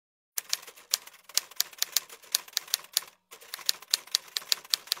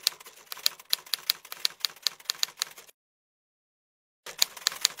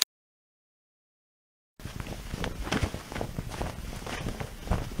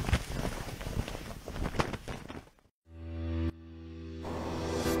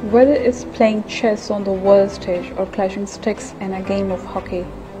Whether it's playing chess on the world stage or clashing sticks in a game of hockey,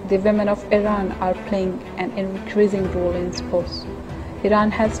 the women of Iran are playing an increasing role in sports. Iran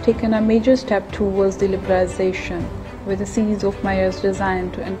has taken a major step towards the liberalization with a series of measures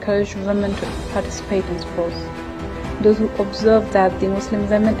designed to encourage women to participate in sports. Those who observe that the Muslim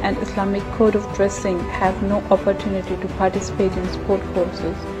women and Islamic code of dressing have no opportunity to participate in sport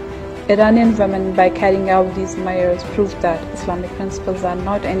courses. Iranian women, by carrying out these measures, prove that Islamic principles are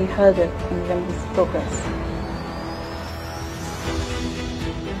not any hurdle in women's progress.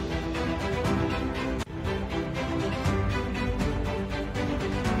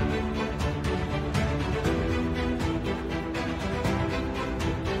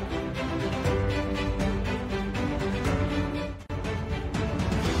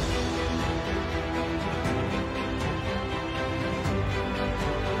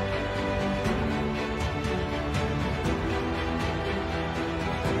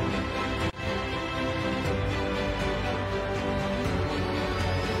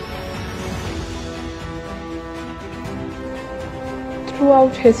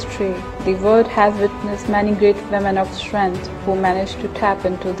 Throughout history, the world has witnessed many great women of strength who managed to tap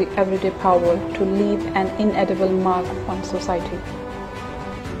into the everyday power to leave an inedible mark on society.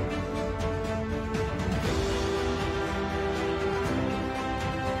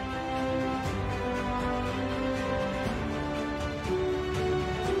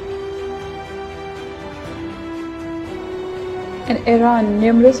 In Iran,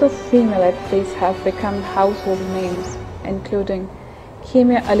 numerous of female athletes have become household names, including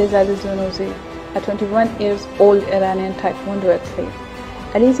Khamenei Alizadeh, a 21-year-old Iranian Taekwondo athlete.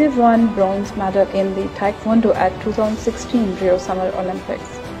 Alizeh won bronze medal in the Taekwondo at 2016 Rio Summer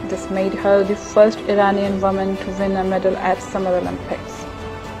Olympics. This made her the first Iranian woman to win a medal at Summer Olympics.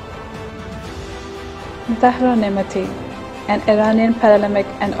 Zahra Nemati, an Iranian Paralympic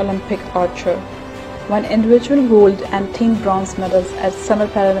and Olympic archer, won individual gold and team bronze medals at Summer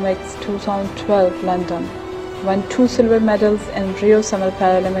Paralympics 2012 London. Won 2 silver medals in Rio Summer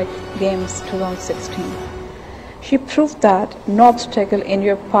Paralympic Games 2016. She proved that no obstacle in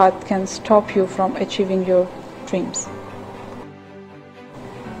your path can stop you from achieving your dreams.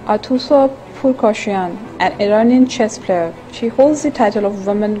 Ayatollah Purkoshian, an Iranian chess player, she holds the title of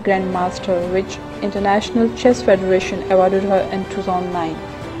Women Grandmaster, which International Chess Federation awarded her in 2009.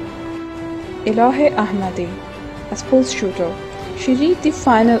 Ilahe Ahmadi, a sports shooter. She reached the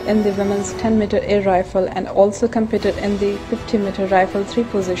final in the women's 10-meter air rifle and also competed in the 50-meter rifle 3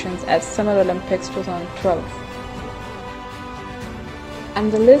 positions at Summer Olympics 2012.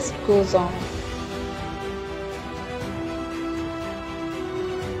 And the list goes on.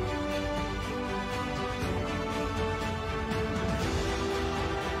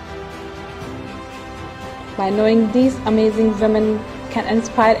 By knowing these amazing women can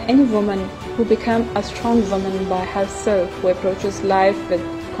inspire any woman who becomes a strong woman by herself, who approaches life with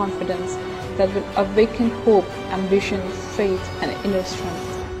confidence that will awaken hope, ambition, faith, and inner strength.